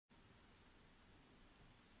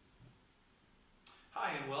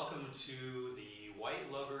Hi, and welcome to the White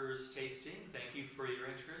Lovers tasting. Thank you for your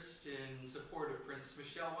interest in support of Prince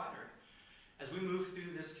Michel Winery. As we move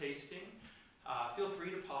through this tasting, feel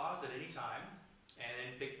free to pause at any time and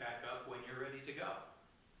then pick back up when you're ready to go.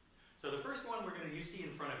 So the first one you see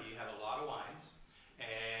in front of you have a lot of wines,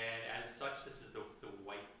 and as such, this is the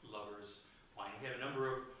White Lovers wine. We have a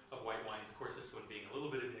number of white wines. Of course, this one being a little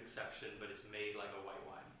bit of an exception, but it's made like a white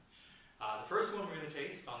wine. The first one we're going to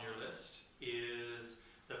taste on your list is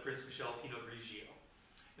the Prince Michel Pinot Grigio.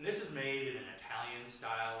 And this is made in an Italian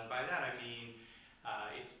style, and by that I mean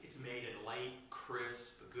it's made in light,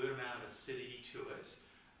 crisp, a good amount of acidity to it.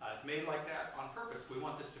 It's made like that on purpose. We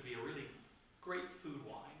want this to be a really great food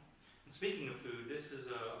wine. And speaking of food, this is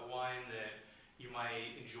a wine that you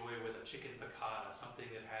might enjoy with a chicken piccata, something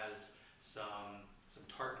that has some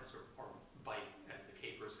tartness or bite as the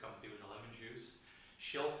capers come through in the lemon juice.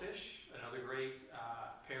 Shellfish, another great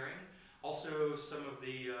pairing. Also, some of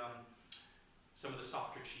the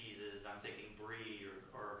softer cheeses. I'm thinking brie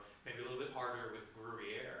or maybe a little bit harder with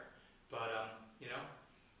Gruyere. But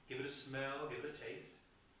give it a smell, give it a taste.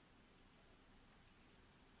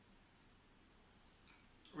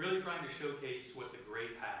 Really trying to showcase what the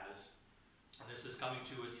grape has. And this is coming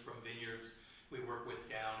to us from vineyards we work with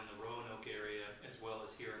down in the Roanoke area as well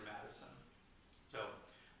as here in Madison. So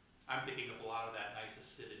I'm picking up a lot of that nice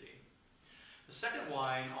acidity. The second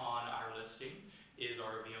wine on our listing is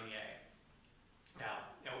our Viognier. Now,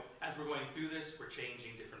 as we're going through this, we're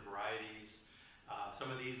changing different varieties. Some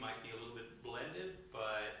of these might be a little bit blended,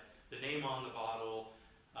 but the name on the bottle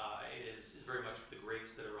is very much the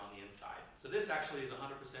grapes that are on the inside. So this actually is 100%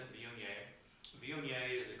 Viognier.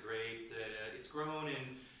 Viognier is a grape that it's grown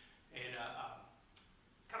in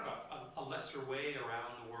kind of a lesser way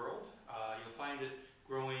around the world. You'll find it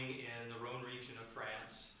growing in the Rhone region of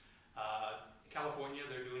France. California,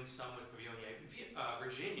 they're doing some with Viognier.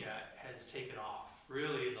 Virginia has taken off.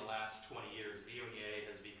 Really, in the last 20 years, Viognier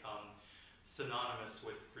has become synonymous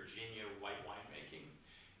with Virginia white winemaking.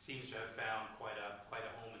 Seems to have found quite a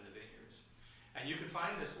home in the vineyards. And you can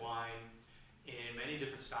find this wine in many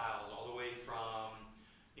different styles, all the way from,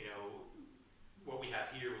 what we have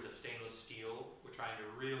here was a stainless steel. We're trying to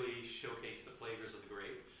really showcase the flavors of the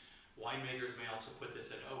grape. Winemakers may also put this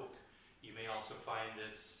in oak. You may also find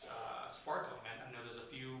this sparkling. I know there's a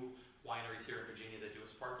few wineries here in Virginia that do a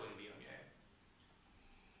sparkling Viognier.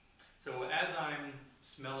 So as I'm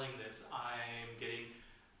smelling this, I'm getting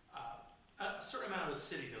a certain amount of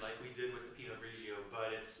acidity like we did with the Pinot Grigio,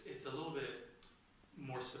 but it's a little bit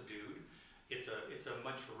more subdued. It's a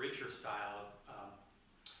much richer style.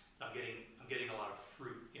 I'm getting a lot of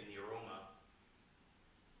fruit in the aroma.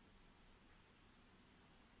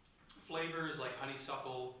 Flavors like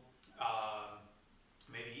honeysuckle,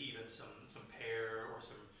 maybe even some pear or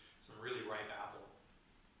some really ripe apple.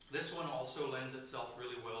 This one also lends itself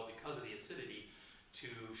really well because of the acidity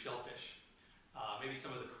to shellfish. Maybe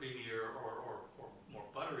some of the creamier or more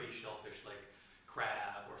buttery shellfish like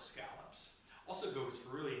crab or scallops. Also goes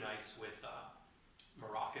really nice with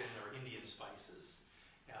Moroccan or Indian spices.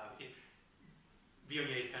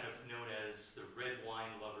 Viognier is kind of known as the red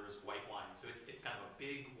wine lover's white wine. So it's kind of a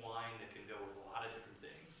big wine that can go with a lot of different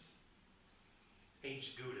things.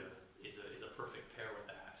 Aged Gouda is a perfect pair with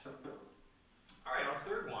that. All right, our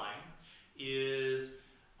third wine is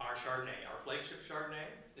our Chardonnay, our flagship Chardonnay.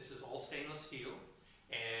 This is all stainless steel,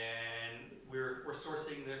 and we're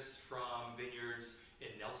sourcing this from vineyards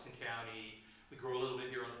in Nelson County. We grow a little bit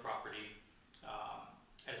here on the property,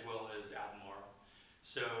 as well as Albemarle.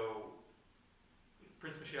 So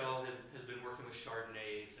Prince Michel has been working with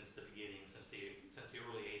Chardonnay since the beginning, since the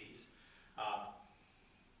early 80s.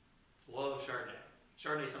 Love Chardonnay.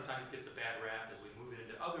 Chardonnay sometimes gets a bad rap as we move it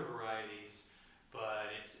into other varieties, but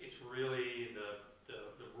it's really the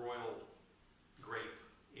royal grape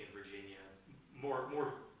in Virginia. More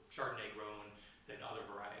Chardonnay grown than other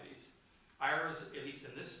varieties. Ours, at least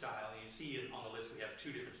in this style, and you see on the list we have two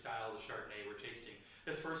different styles of Chardonnay we're tasting.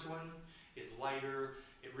 This first one is lighter.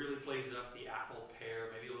 It really plays up the apple pear,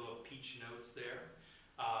 maybe a little peach notes there.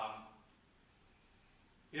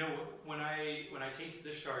 When I taste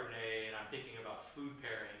this Chardonnay and I'm thinking about food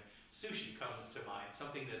pairing, sushi comes to mind.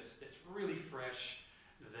 Something that's really fresh,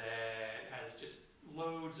 that has just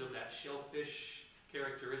loads of that shellfish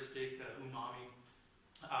characteristic, umami.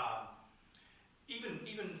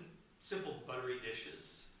 Even simple buttery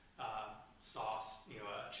dishes, sauce,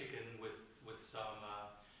 a chicken with some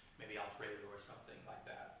maybe Alfredo or something like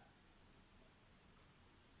that.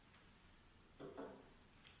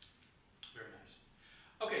 Very nice.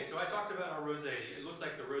 Okay, so I talked about our rosé. It looks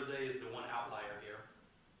like the rosé is the one outlier here.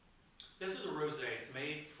 This is a rosé. It's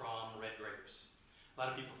made from red grapes. lot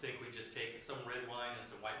of people think we just take some red wine and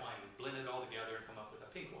some white wine, we blend it all together and come up with a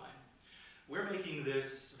pink wine. We're making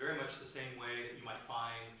this very much the same way that you might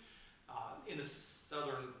find in the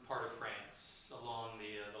southern part of France, along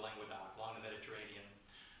the Languedoc, along the Mediterranean.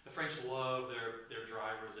 The French love their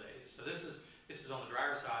dry rosés. So this is on the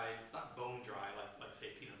drier side. It's not bone dry like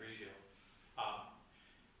say Pinot Grigio.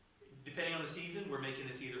 Depending on the season, we're making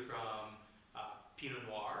this either from Pinot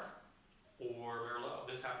Noir or Merlot.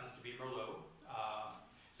 This happens to be Merlot.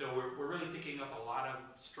 So we're really picking up a lot of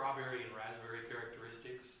strawberry and raspberry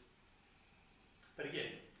characteristics. But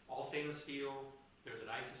again, all stainless steel. There's a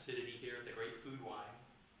nice acidity here. It's a great food wine.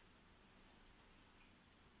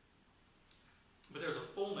 But there's a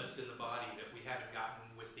fullness in the body that we haven't gotten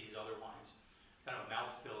with these other wines. Kind of a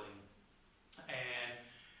mouth-filling. And,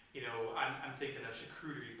 you know, I'm thinking of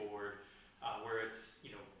charcuterie board, where it's, you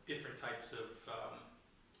know, different types of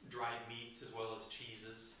dried meats as well as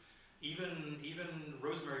cheeses. Even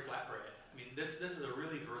rosemary flatbread. I mean, this is a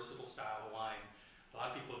really versatile style of wine. A lot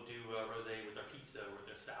of people do rosé with their pizza or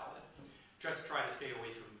their salad. Just try to stay away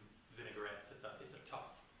from vinaigrettes. It's a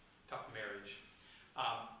tough marriage.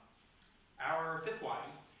 Our fifth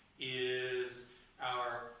wine is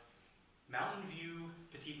our Mountain View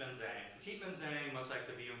Petit Manseng. Petit Manseng, much like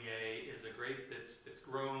the Viognier, is a grape that's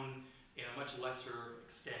grown in a much lesser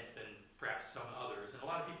extent than perhaps some others. And a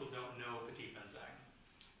lot of people don't know Petit Manseng.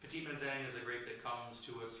 Petit Manseng is a grape that comes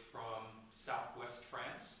to us from southwest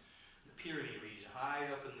France, the Pyrenees region, high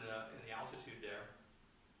up in the altitude there.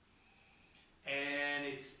 And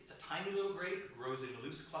it's a tiny little grape. It grows in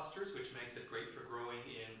loose clusters, which makes it great for growing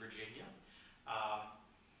in Virginia.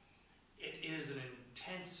 It is an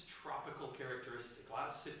intense tropical characteristic. A lot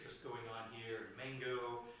of citrus going on here,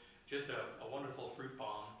 mango, just a wonderful fruit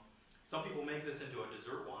bomb. Some people make this into a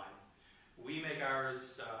dessert wine. We make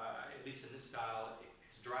ours, at least in this style,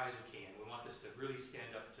 as dry as we can. We want this to really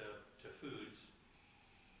stand up to foods.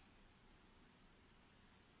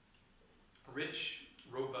 Rich,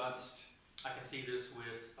 robust. I can see this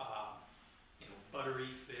with you know,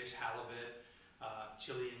 buttery fish, halibut,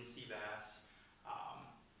 Chilean sea bass,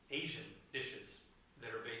 Asian dishes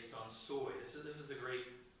that are based on soy. This is a great,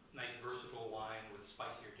 nice, versatile wine with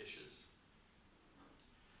spicier dishes.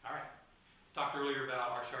 All right. Talked earlier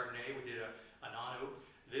about our Chardonnay. We did a non-oak.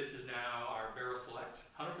 This is now our barrel select,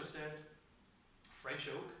 100%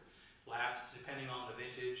 French oak. Lasts, depending on the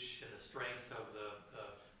vintage and the strength of the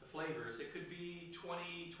flavors, it could be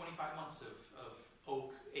 20, 25 months of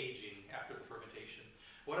oak aging after the fermentation.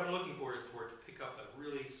 What I'm looking for is for it to pick up a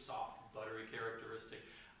really soft, buttery characteristic.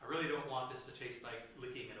 I really don't want this to taste like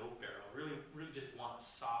licking an oak barrel. I really just want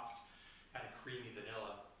soft, kind of creamy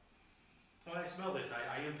vanilla. When I smell this,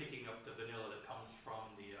 I am picking up the vanilla that comes from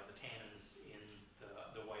the tannins in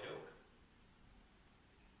the white oak.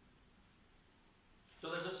 So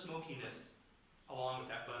there's a smokiness along with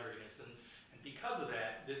that butteriness, and because of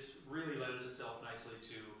that, this really lends itself nicely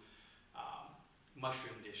to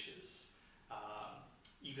mushroom dishes.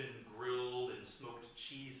 Even grilled and smoked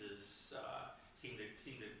cheeses seem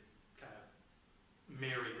to kind of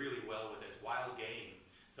marry really well with this. Wild game,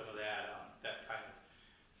 some of that kind of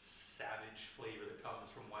savage flavor that comes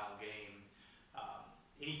from wild game.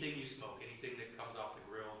 Anything you smoke, anything that comes off the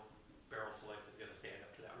grill, barrel select is going to stand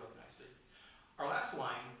up to that really nicely. Our last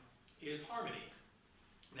wine is Harmony.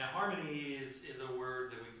 Now, harmony is a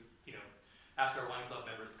word that we, you know, asked our wine club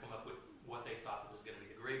members to come up with what they thought was going to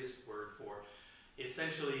be the greatest word for.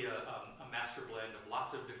 Essentially, a master blend of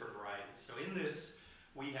lots of different varieties. So in this,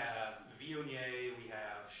 we have Viognier, we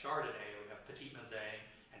have Chardonnay, we have Petit Manseng,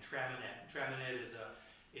 and Traminette. Traminette is a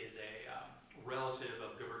relative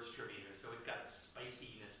of Gewürztraminer, so it's got a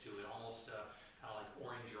spiciness to it, almost kind of like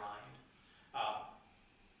orange rind.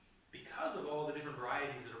 Because of all the different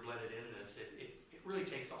varieties that are blended in this, it really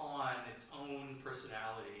takes on its own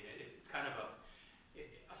personality. It's kind of a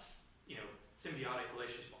you know, symbiotic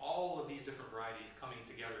relationship. All of these different varieties coming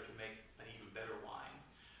together to make an even better wine.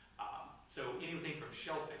 So anything from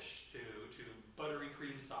shellfish to buttery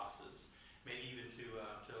cream sauces, maybe even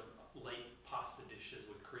to late pasta dishes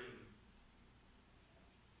with cream.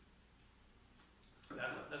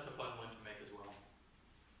 That's a fun one to make as well.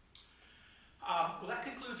 Well, that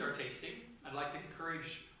concludes our tasting. I'd like to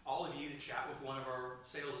encourage all of you to chat with one of our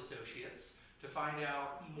sales associates to find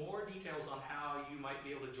out more details on how you might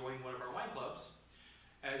be able to join one of our wine clubs,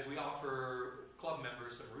 as we offer club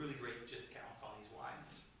members some really great discounts on these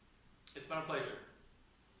wines. It's been a pleasure.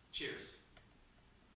 Cheers.